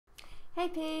Hey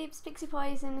peeps, Pixie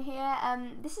Poison here.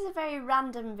 This is a very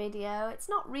random video. It's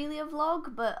not really a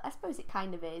vlog, but I suppose it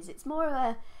kind of is. It's more of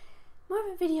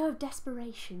a video of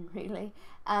desperation, really.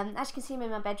 As you can see, I'm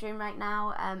in my bedroom right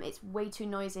now. It's way too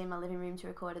noisy in my living room to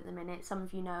record at the minute. Some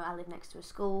of you know I live next to a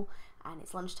school, and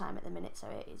it's lunchtime at the minute, so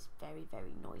it is very,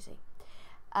 very noisy.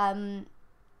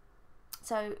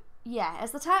 So yeah,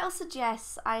 as the title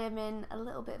suggests, I am in a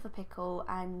little bit of a pickle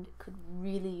and could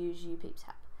really use you peeps'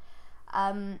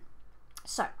 help.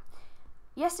 So,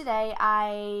 yesterday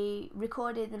I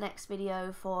recorded the next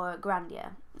video for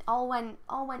Grandia. All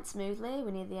went smoothly.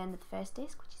 We're near the end of the first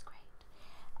disc, which is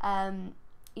great.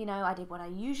 You know, I did what I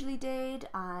usually did.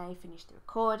 I finished the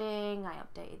recording, I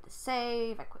updated the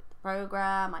save, I quit the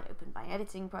program, I opened my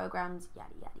editing programs,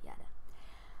 yada yada yada.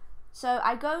 So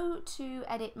I go to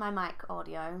edit my mic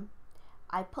audio.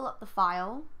 I pull up the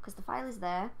file, because the file is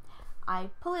there. I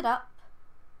pull it up,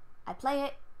 I play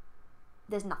it,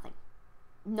 there's nothing.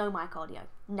 No mic audio,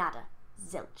 nada,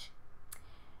 zilch.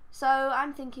 So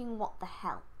I'm thinking, what the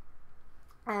hell?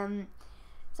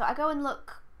 So I go and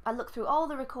I look through all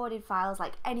the recorded files,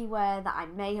 like anywhere that I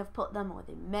may have put them or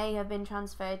they may have been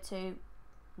transferred to,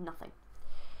 nothing.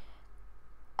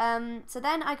 So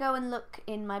then I go and look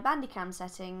in my Bandicam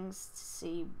settings to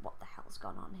see what the hell's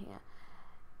gone on here.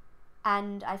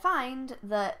 And I find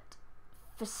that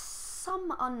for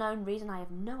some unknown reason, I have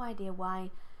no idea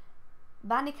why,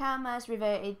 Bandicam has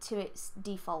reverted to its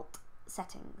default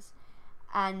settings,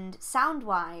 and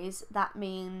sound-wise that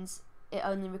means it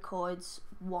only records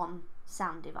one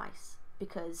sound device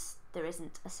because there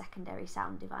isn't a secondary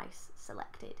sound device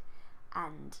selected,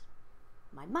 and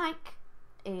my mic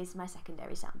is my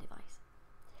secondary sound device.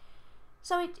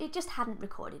 So it just hadn't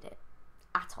recorded it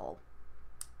at all,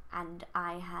 and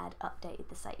I had updated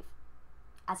the save,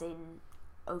 as in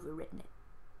overwritten it.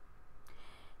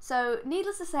 So,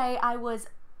 needless to say, I was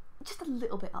just a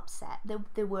little bit upset.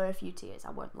 There were a few tears,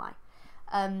 I won't lie.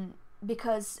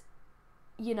 Because,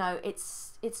 you know,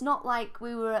 it's not like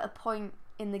we were at a point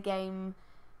in the game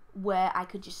where I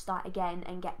could just start again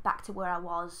and get back to where I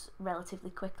was relatively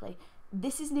quickly.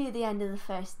 This is near the end of the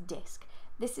first disc.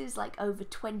 This is like over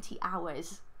 20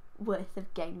 hours worth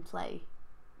of gameplay.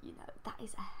 You know, that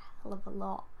is a hell of a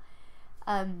lot.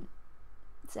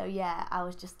 So yeah, I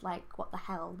was just like, what the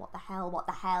hell, what the hell, what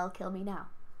the hell, kill me now.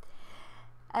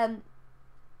 And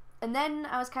then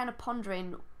I was kind of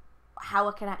pondering how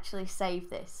I can actually save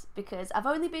this, because I've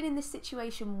only been in this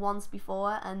situation once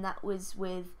before, and that was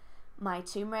with my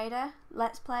Tomb Raider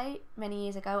Let's Play many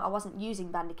years ago. I wasn't using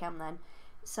Bandicam then,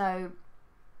 so,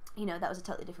 you know, that was a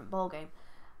totally different ballgame.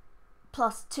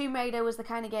 Plus, Tomb Raider was the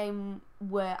kind of game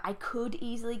where I could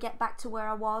easily get back to where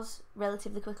I was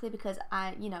relatively quickly because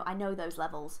I know those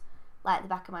levels like at the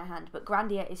back of my hand. But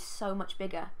Grandia is so much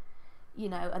bigger, you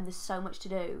know, and there's so much to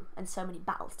do and so many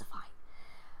battles to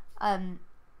fight.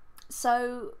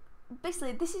 So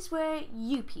basically, this is where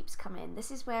you peeps come in.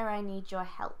 This is where I need your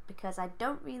help because I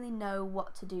don't really know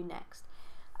what to do next.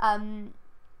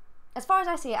 As far as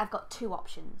I see it, I've got two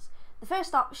options. The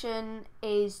first option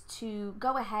is to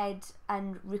go ahead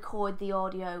and record the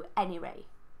audio anyway.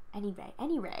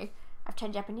 I've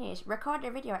changed Japanese. Record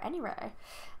the video anyway.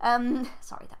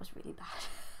 Sorry, that was really bad.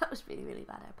 That was really, really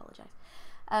bad. I apologise.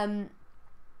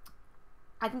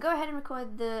 I can go ahead and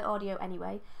record the audio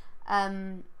anyway.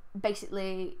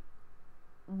 Basically,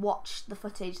 watch the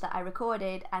footage that I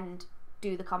recorded and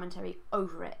do the commentary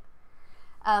over it.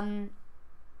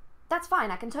 That's fine.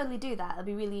 I can totally do that. It'll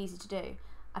be really easy to do.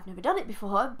 I've never done it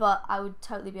before, but I would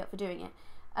totally be up for doing it.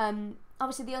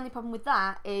 Obviously, the only problem with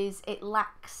that is it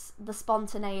lacks the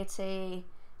spontaneity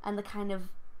and the kind of,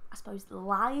 I suppose,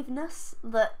 liveness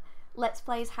that Let's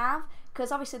Plays have.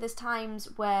 Because obviously there's times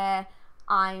where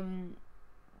I'm,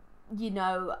 you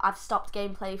know, I've stopped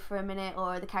gameplay for a minute,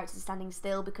 or the characters are standing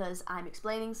still because I'm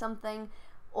explaining something,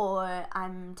 or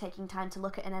I'm taking time to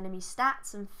look at an enemy's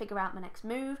stats and figure out my next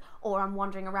move, or I'm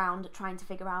wandering around trying to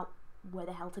figure out where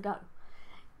the hell to go.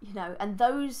 You know, and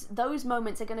those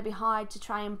moments are going to be hard to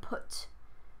try and put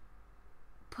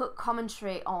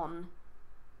commentary on,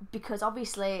 because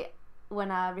obviously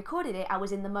when I recorded it, I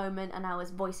was in the moment and I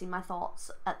was voicing my thoughts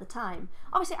at the time.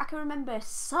 Obviously, I can remember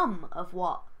some of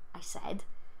what I said,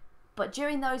 but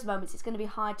during those moments, it's going to be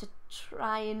hard to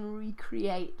try and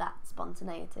recreate that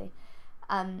spontaneity.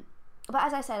 But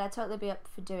as I said, I'd totally be up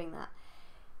for doing that.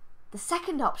 The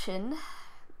second option...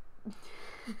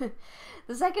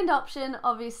 The second option,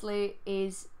 obviously,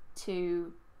 is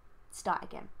to start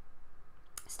again.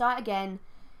 Start again,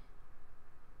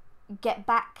 get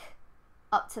back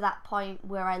up to that point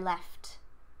where I left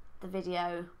the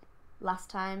video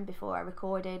last time before I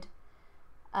recorded,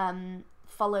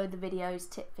 follow the videos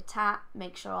tit for tat,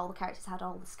 make sure all the characters had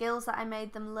all the skills that I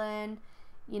made them learn,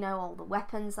 you know, all the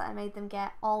weapons that I made them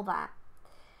get, all that.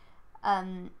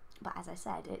 But as I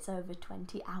said, it's over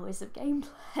 20 hours of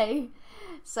gameplay,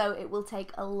 so it will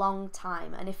take a long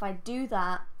time. And if I do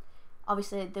that,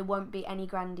 obviously there won't be any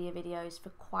Grandia videos for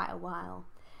quite a while.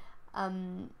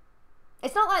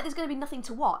 It's not like there's going to be nothing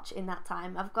to watch in that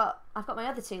time. I've got my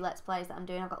other 2 Let's Plays that I'm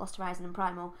doing. I've got Lost Horizon and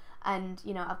Primal, and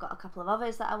you know, I've got a couple of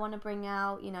others that I want to bring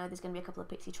out. You know, there's going to be a couple of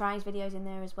Pixie Tries videos in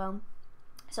there as well,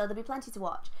 so there'll be plenty to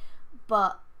watch.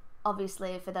 But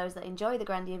obviously, for those that enjoy the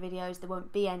Grandia videos, there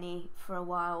won't be any for a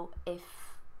while if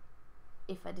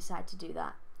I decide to do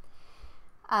that.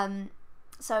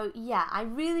 So yeah, I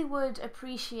really would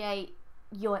appreciate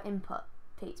your input,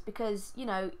 peeps, because, you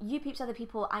know, you peeps are the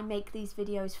people I make these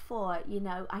videos for. You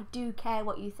know, I do care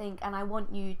what you think, and I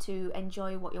want you to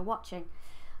enjoy what you're watching.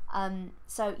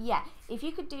 So yeah, if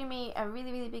you could do me a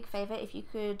really, really big favour, if you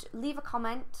could leave a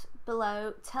comment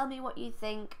below, tell me what you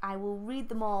think. I will read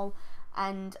them all,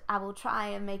 and I will try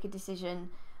and make a decision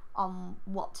on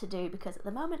what to do, because at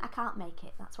the moment I can't make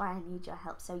it. That's why I need your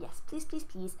help. So yes, please, please,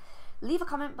 please leave a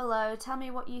comment below, tell me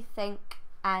what you think,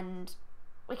 and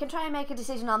we can try and make a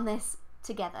decision on this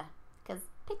together, because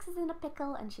Pixie's in a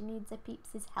pickle and she needs her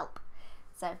peeps' help.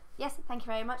 So yes, thank you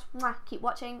very much. Mwah. Keep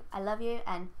watching. I love you,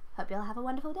 and hope you all have a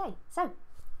wonderful day. So,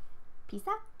 peace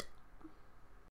out.